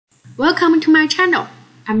Welcome to my channel.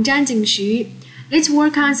 I'm Zhang Jingxu. Let's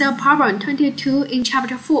work on the problem 22 in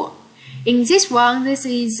chapter 4. In this one, this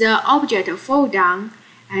is the object fall down,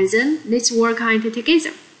 and then let's work on it together.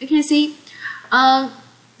 You can see,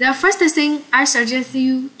 the first thing I suggest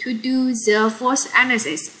you to do the force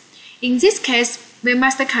analysis. In this case, we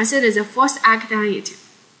must consider the force acting on it,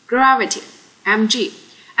 gravity, mg,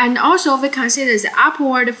 and also we consider the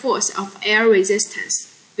upward force of air resistance.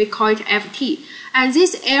 We call it Ft, and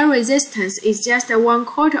this air resistance is just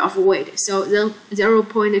 1/4 of weight, so then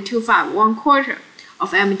 0.25, 1/4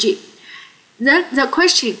 of mg. Then the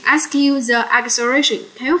question asks you the acceleration.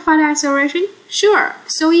 Can you find the acceleration? Sure,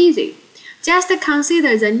 so easy. Just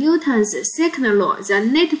consider the Newton's second law, the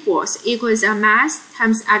net force equals the mass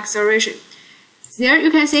times acceleration. There you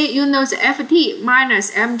can say you know the Ft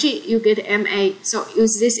minus mg, you get ma, so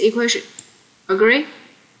use this equation. Agree?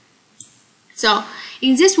 So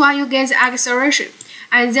in this one, you get the acceleration,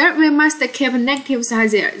 and there we must keep negative side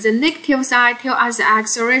there. The negative side tells us the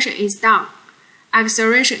acceleration is down.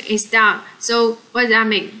 Acceleration is down. So what does that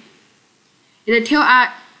mean? It tells us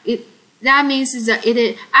that means that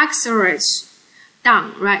it accelerates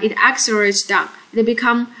down, right? It accelerates down. It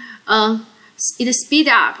it speed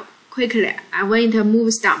up quickly when it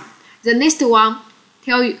moves down. The next one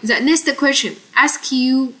the next question asks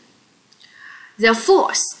you the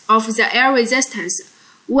force of the air resistance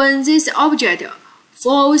when this object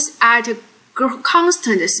falls at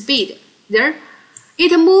constant speed. There,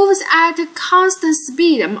 it moves at constant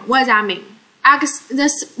speed. What does that mean? The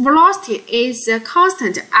velocity is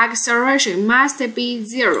constant. Acceleration must be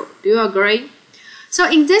 0. Do you agree? So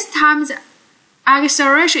in this time, the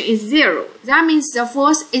acceleration is 0. That means the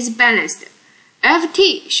force is balanced.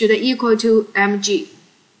 Ft should equal to mg.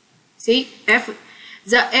 See,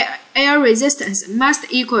 the air resistance must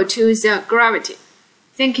equal to the gravity.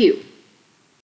 Thank you.